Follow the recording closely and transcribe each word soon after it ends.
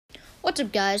What's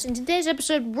up, guys? In today's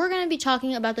episode, we're going to be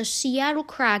talking about the Seattle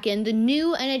Kraken, the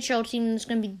new NHL team that's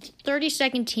going to be the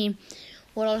 32nd team,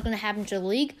 what else is going to happen to the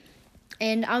league.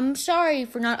 And I'm sorry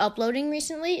for not uploading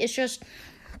recently. It's just,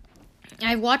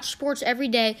 I watch sports every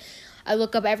day. I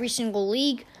look up every single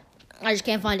league. I just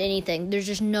can't find anything. There's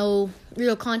just no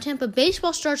real content. But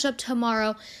baseball starts up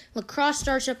tomorrow. Lacrosse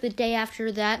starts up the day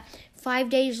after that. 5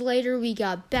 days later, we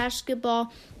got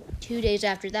basketball. 2 days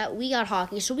after that, we got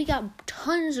hockey. So we got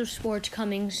tons of sports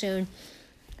coming soon.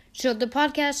 So the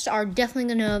podcasts are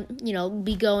definitely going to,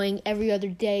 be going every other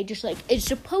day, just like it's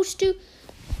supposed to.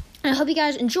 And I hope you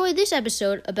guys enjoy this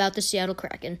episode about the Seattle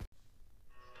Kraken.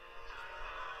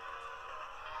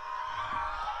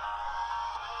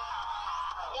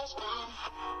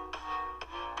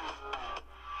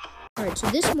 Alright,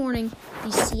 so this morning,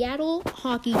 the Seattle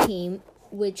hockey team,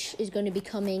 which is going to be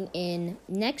coming in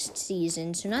next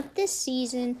season. So not this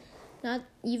season, not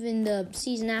even the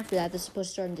season after that. That's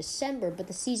supposed to start in December. But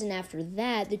the season after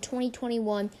that, the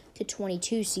 2021 to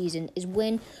 22 season, is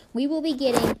when we will be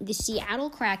getting the Seattle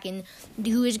Kraken,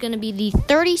 who is going to be the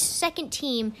 32nd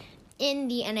team in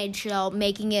the NHL,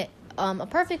 making it a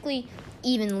perfectly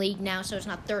even league now. So it's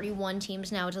not 31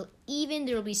 teams now. It's even.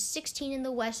 There will be 16 in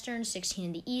the Western, 16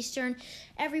 in the Eastern.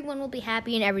 Everyone will be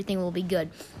happy and everything will be good.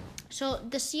 So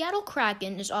the Seattle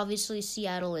Kraken is obviously,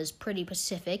 Seattle is pretty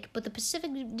Pacific, but the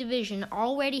Pacific Division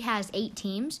already has 8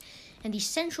 teams, and the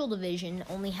Central Division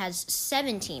only has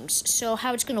 7 teams. So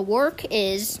how it's going to work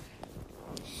is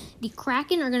the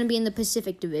Kraken are going to be in the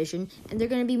Pacific Division, and they're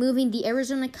going to be moving the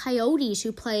Arizona Coyotes,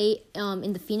 who play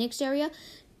in the Phoenix area,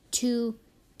 to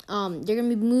they're going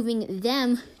to be moving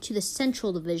them to the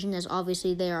Central Division, as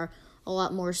obviously they are a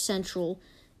lot more central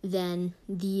than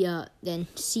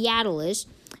Seattle is.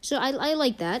 So I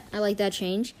like that. I like that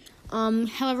change.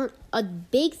 However, a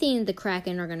big thing the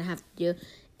Kraken are going to have to do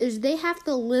is they have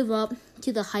to live up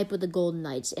to the hype of the Golden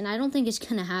Knights, and I don't think it's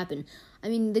going to happen. I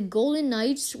mean, the Golden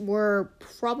Knights were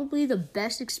probably the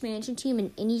best expansion team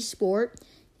in any sport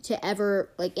to ever,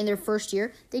 in their first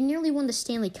year. They nearly won the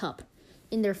Stanley Cup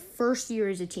in their first year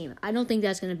as a team. I don't think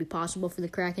that's going to be possible for the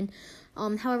Kraken.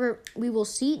 However, we will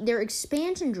see. Their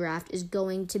expansion draft is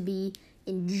going to be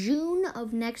in June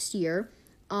of next year.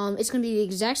 It's going to be the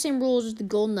exact same rules as the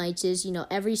Golden Knights is.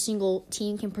 Every single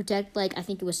team can protect, I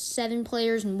think it was 7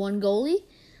 players and 1 goalie.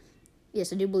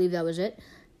 Yes, I do believe that was it.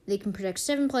 They can protect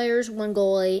 7 players, 1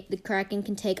 goalie. The Kraken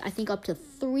can take, I think, up to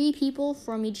 3 people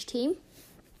from each team.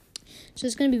 So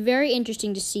it's going to be very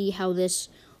interesting to see how this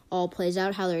all plays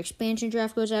out, how their expansion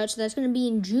draft goes out. So that's going to be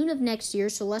in June of next year,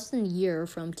 so less than a year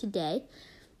from today.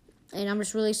 And I'm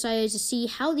just really excited to see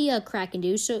how the Kraken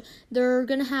do. So they're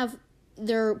going to have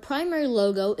their primary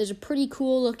logo is a pretty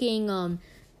cool looking,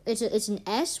 it's an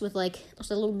S with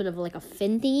just a little bit of a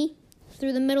fin thingy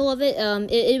through the middle of it.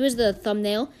 It was the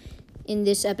thumbnail in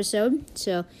this episode.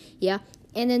 So yeah.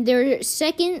 And then their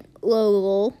second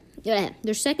logo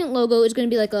is going to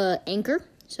be like a anchor.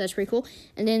 So that's pretty cool.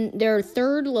 And then their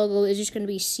third logo is just going to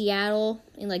be Seattle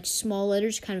in small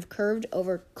letters, kind of curved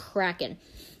over Kraken.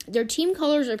 Their team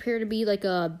colors appear to be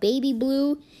a baby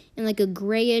blue and a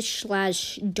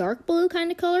grayish/dark blue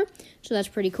kind of color. So that's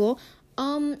pretty cool.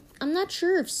 I'm not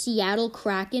sure if Seattle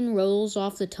Kraken rolls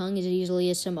off the tongue as easily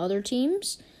as some other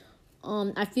teams.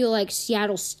 I feel like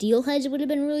Seattle Steelheads would have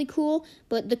been really cool,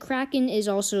 but the Kraken is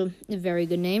also a very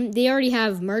good name. They already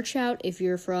have merch out if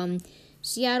you're from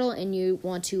Seattle and you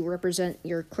want to represent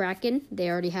your Kraken. They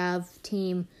already have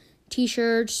team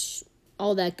t-shirts,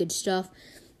 all that good stuff.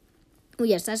 Well,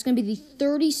 yes, that's going to be the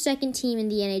 32nd team in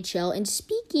the NHL. And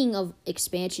speaking of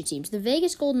expansion teams, the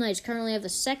Vegas Golden Knights currently have the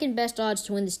second best odds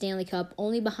to win the Stanley Cup,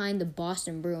 only behind the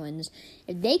Boston Bruins.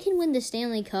 If they can win the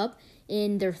Stanley Cup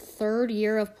in their 3rd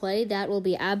year of play, that will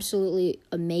be absolutely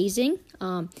amazing.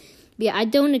 Yeah, I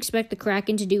don't expect the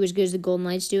Kraken to do as good as the Golden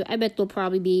Knights do. I bet they'll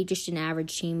probably be just an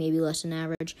average team, maybe less than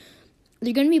average.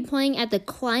 They're going to be playing at the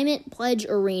Climate Pledge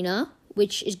Arena,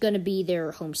 which is going to be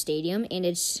their home stadium, and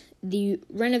it's the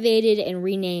renovated and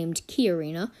renamed Key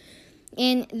Arena.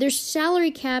 And their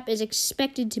salary cap is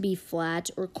expected to be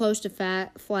flat or close to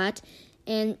flat,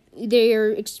 and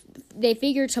they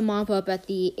figure to mop up at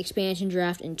the expansion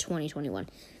draft in 2021.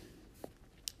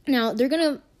 Now, they're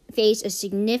going to face a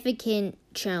significant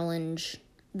challenge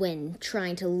when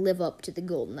trying to live up to the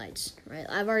Golden Knights, right?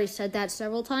 I've already said that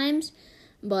several times,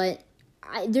 but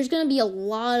there's going to be a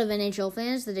lot of NHL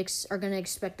fans that are going to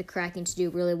expect the Kraken to do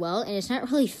really well, and it's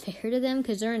not really fair to them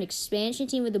because they're an expansion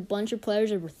team with a bunch of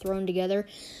players that were thrown together.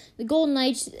 The Golden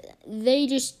Knights, they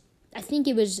just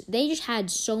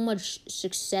had so much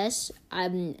success,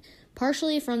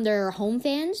 partially from their home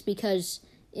fans because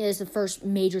is the first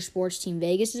major sports team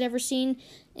Vegas has ever seen,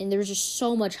 and there's just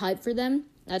so much hype for them.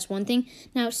 That's one thing.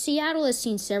 Now, Seattle has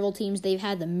seen several teams. They've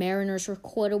had the Mariners for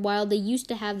quite a while. They used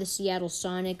to have the Seattle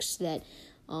Sonics that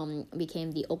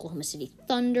became the Oklahoma City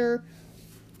Thunder.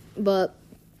 But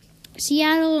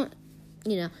Seattle,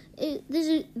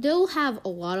 they'll have a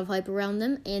lot of hype around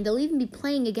them, and they'll even be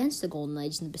playing against the Golden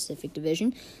Knights in the Pacific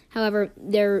Division. However,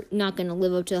 they're not going to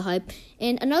live up to the hype.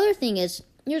 And another thing is,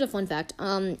 here's a fun fact.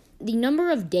 The number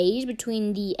of days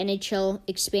between the NHL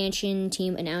expansion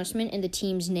team announcement and the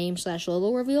team's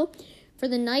name/logo reveal, for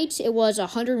the Knights, it was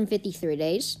 153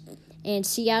 days, and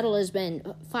Seattle has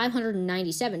been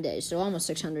 597 days, so almost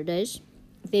 600 days.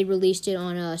 If they released it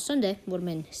on a Sunday, it would have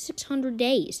been 600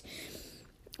 days.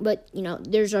 But,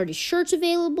 there's already shirts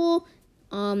available.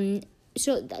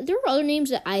 So there are other names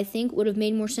that I think would have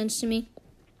made more sense to me.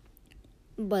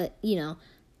 But,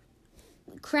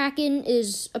 Kraken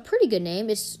is a pretty good name.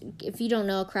 If you don't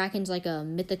know, Kraken's like a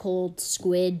mythical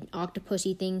squid,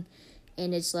 octopusy thing.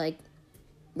 And it's like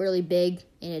really big.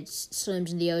 And it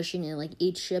swims in the ocean and like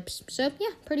eats ships. So,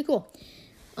 yeah, pretty cool.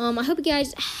 I hope you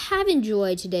guys have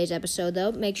enjoyed today's episode,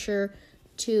 though. Make sure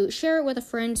to share it with a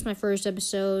friend. It's my first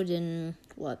episode in,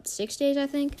 6 days, I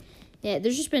think? Yeah,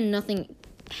 there's just been nothing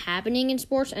happening in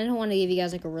sports. I don't want to give you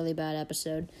guys, a really bad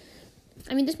episode.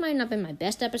 I mean, this might not have been my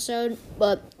best episode,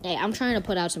 but, hey, I'm trying to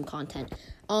put out some content.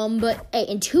 But, hey,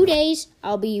 in 2 days,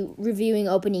 I'll be reviewing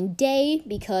opening day,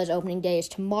 because opening day is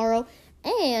tomorrow.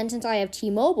 And since I have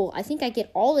T-Mobile, I think I get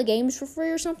all the games for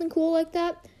free or something cool like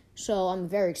that. So I'm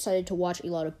very excited to watch a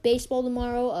lot of baseball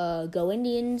tomorrow. Go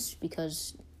Indians,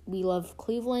 because we love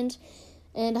Cleveland.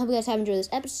 And I hope you guys have enjoyed this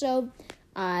episode.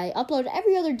 I upload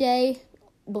every other day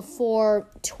before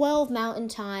 12 Mountain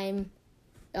Time,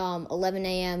 11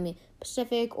 a.m.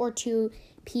 Pacific, or 2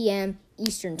 p.m.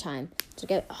 Eastern Time. So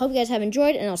I hope you guys have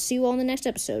enjoyed, and I'll see you all in the next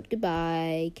episode.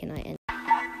 Goodbye. Can I end?